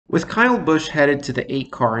With Kyle Busch headed to the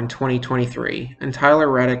 8 car in 2023, and Tyler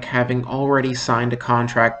Reddick having already signed a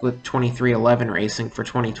contract with 2311 Racing for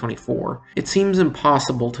 2024, it seems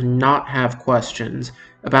impossible to not have questions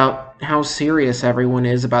about how serious everyone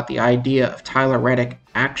is about the idea of Tyler Reddick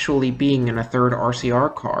actually being in a third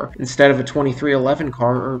RCR car instead of a 2311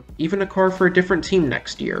 car or even a car for a different team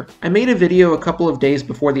next year. I made a video a couple of days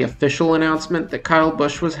before the official announcement that Kyle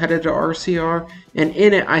Busch was headed to RCR, and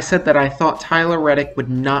in it I said that I thought Tyler Reddick would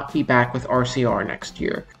not be back with RCR next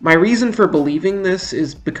year. My reason for believing this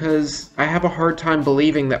is because I have a hard time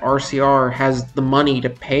believing that RCR has the money to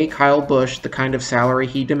pay Kyle Busch the kind of salary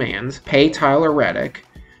he demands, pay Tyler Reddick,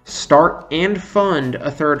 start and fund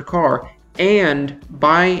a third car, and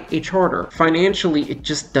buy a charter. Financially, it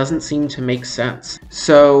just doesn't seem to make sense.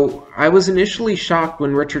 So I was initially shocked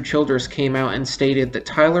when Richard Childress came out and stated that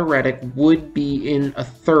Tyler Reddick would be in a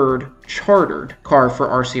third chartered car for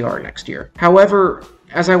RCR next year. However,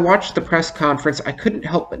 as I watched the press conference, I couldn't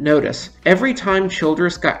help but notice every time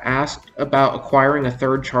Childress got asked about acquiring a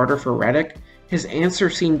third charter for Reddick, his answer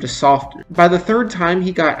seemed to soften. By the third time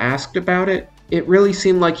he got asked about it, it really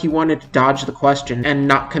seemed like he wanted to dodge the question and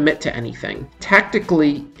not commit to anything.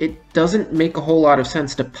 Tactically, it doesn't make a whole lot of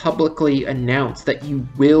sense to publicly announce that you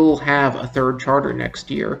will have a third charter next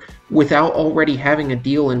year without already having a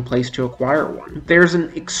deal in place to acquire one. There's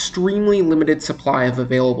an extremely limited supply of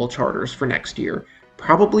available charters for next year.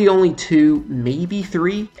 Probably only 2, maybe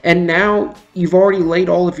 3, and now you've already laid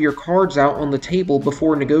all of your cards out on the table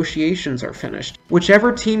before negotiations are finished.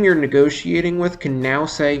 Whichever team you're negotiating with can now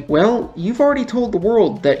say, well, you've already told the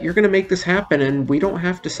world that you're going to make this happen and we don't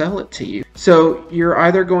have to sell it to you. So you're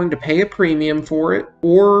either going to pay a premium for it,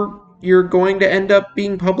 or you're going to end up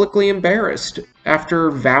being publicly embarrassed after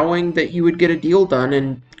vowing that you would get a deal done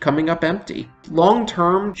and coming up empty. Long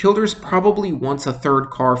term, Childress probably wants a third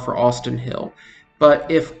car for Austin Hill.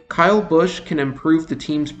 But if Kyle Busch can improve the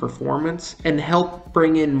team's performance and help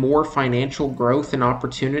bring in more financial growth and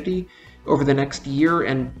opportunity over the next year,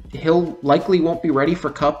 and Hill likely won't be ready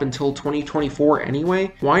for Cup until 2024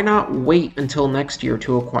 anyway, why not wait until next year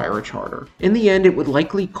to acquire a charter? In the end, it would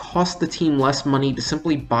likely cost the team less money to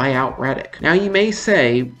simply buy out Reddick. Now you may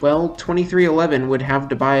say, well, 2311 would have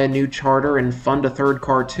to buy a new charter and fund a third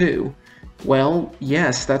car too. Well,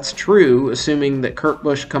 yes, that's true, assuming that Kurt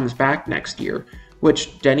Busch comes back next year,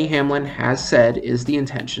 which Denny Hamlin has said is the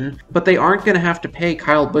intention, but they aren't going to have to pay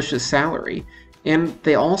Kyle Busch's salary, and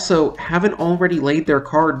they also haven't already laid their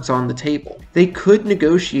cards on the table. They could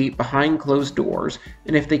negotiate behind closed doors,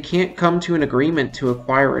 and if they can't come to an agreement to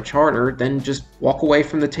acquire a charter, then just walk away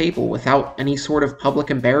from the table without any sort of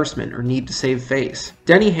public embarrassment or need to save face.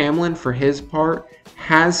 Denny Hamlin, for his part,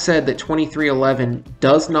 has said that 2311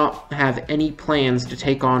 does not have any plans to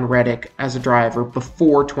take on Reddick as a driver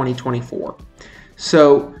before 2024.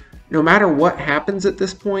 So, no matter what happens at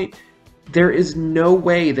this point, there is no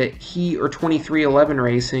way that he or 2311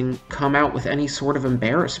 Racing come out with any sort of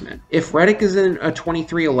embarrassment. If Reddick is in a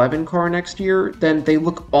 2311 car next year, then they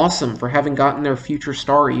look awesome for having gotten their future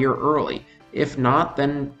star a year early. If not,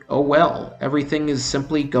 then oh well, everything is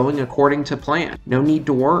simply going according to plan. No need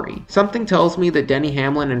to worry. Something tells me that Denny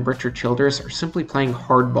Hamlin and Richard Childress are simply playing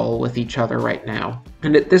hardball with each other right now.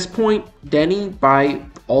 And at this point, Denny, by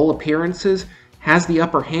all appearances, has the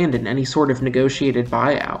upper hand in any sort of negotiated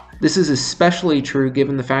buyout. This is especially true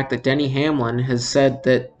given the fact that Denny Hamlin has said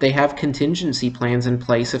that they have contingency plans in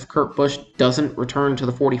place if Kurt Busch doesn't return to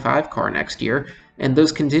the 45 car next year, and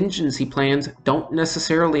those contingency plans don't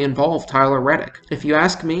necessarily involve Tyler Reddick. If you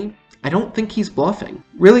ask me, I don't think he's bluffing.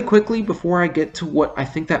 Really quickly, before I get to what I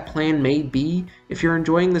think that plan may be, if you're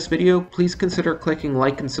enjoying this video, please consider clicking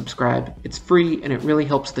like and subscribe. It's free and it really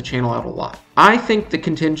helps the channel out a lot. I think the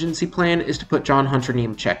contingency plan is to put John Hunter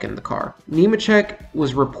Nemechek in the car. Nemechek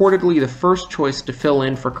was reportedly the first choice to fill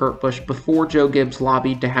in for Kurt Busch before Joe Gibbs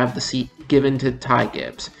lobbied to have the seat given to Ty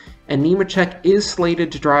Gibbs. And Nemechek is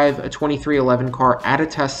slated to drive a 2311 car at a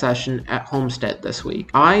test session at Homestead this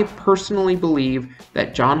week. I personally believe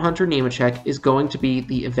that John Hunter Nemechek is going to be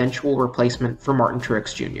the eventual replacement for Martin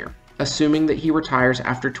Truex Jr., assuming that he retires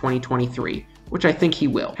after 2023, which I think he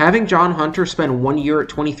will. Having John Hunter spend 1 year at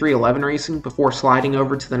 2311 Racing before sliding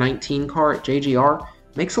over to the 19 car at JGR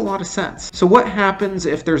makes a lot of sense. So what happens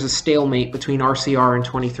if there's a stalemate between RCR and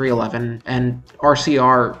 2311 and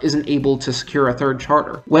RCR isn't able to secure a third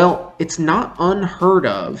charter? Well, it's not unheard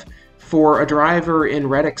of for a driver in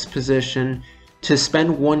Reddick's position to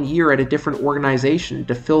spend 1 year at a different organization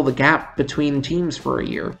to fill the gap between teams for a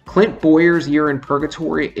year. Clint Bowyer's year in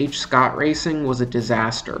purgatory at H. Scott Racing was a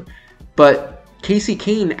disaster, but Casey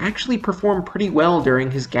Kane actually performed pretty well during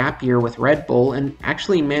his gap year with Red Bull and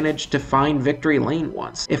actually managed to find victory lane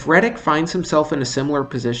once. If Reddick finds himself in a similar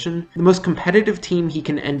position, the most competitive team he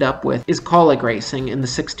can end up with is Kaulig Racing in the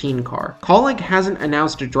 16 car. Kaulig hasn't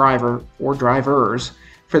announced a driver or drivers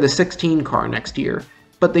for the 16 car next year,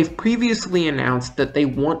 but they've previously announced that they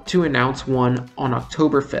want to announce one on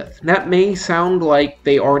October 5th. That may sound like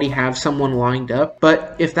they already have someone lined up,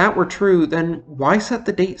 but if that were true, then why set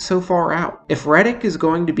the date so far out? If Reddick is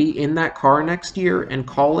going to be in that car next year and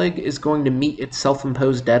Kaulig is going to meet its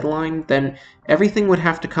self-imposed deadline, then everything would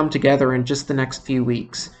have to come together in just the next few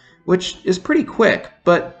weeks, which is pretty quick,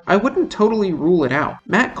 but I wouldn't totally rule it out.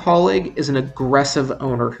 Matt Kaulig is an aggressive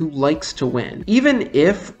owner who likes to win. Even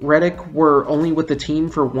if Reddick were only with the team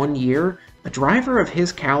for 1 year, a driver of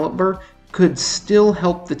his caliber could still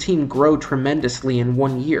help the team grow tremendously in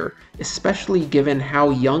 1 year, especially given how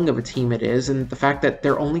young of a team it is and the fact that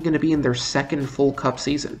they're only going to be in their second full Cup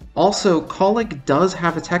season. Also, Kaulig does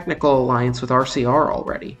have a technical alliance with RCR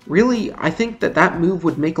already. Really, I think that move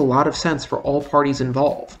would make a lot of sense for all parties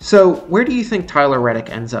involved. So, where do you think Tyler Reddick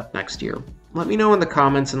ends up next year? Let me know in the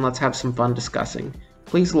comments and let's have some fun discussing.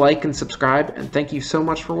 Please like and subscribe, and thank you so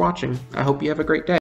much for watching. I hope you have a great day.